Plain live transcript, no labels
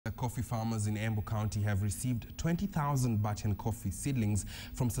The coffee farmers in Embu County have received 20,000 Batian coffee seedlings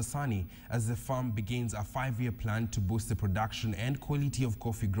from Sasini as the farm begins a 5-year plan to boost the production and quality of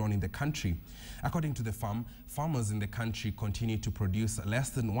coffee grown in the country. According to the farm, farmers in the country continue to produce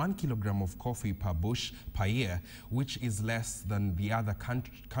less than 1 kilogram of coffee per bush per year, which is less than the other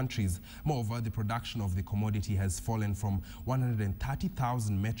countries. Moreover, the production of the commodity has fallen from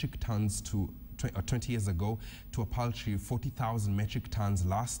 130,000 metric tons to 20 years ago to a paltry 40,000 metric tons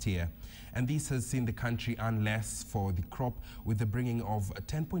last year. And this has seen the country earn less for the crop, with the bringing of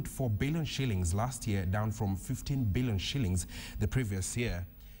 10.4 billion shillings last year, down from 15 billion shillings the previous year.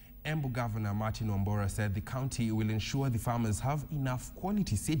 Embu Governor Martin Wambora said the county will ensure the farmers have enough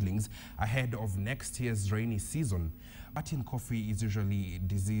quality seedlings ahead of next year's rainy season. Batian coffee is usually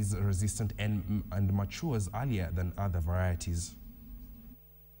disease resistant and matures earlier than other varieties.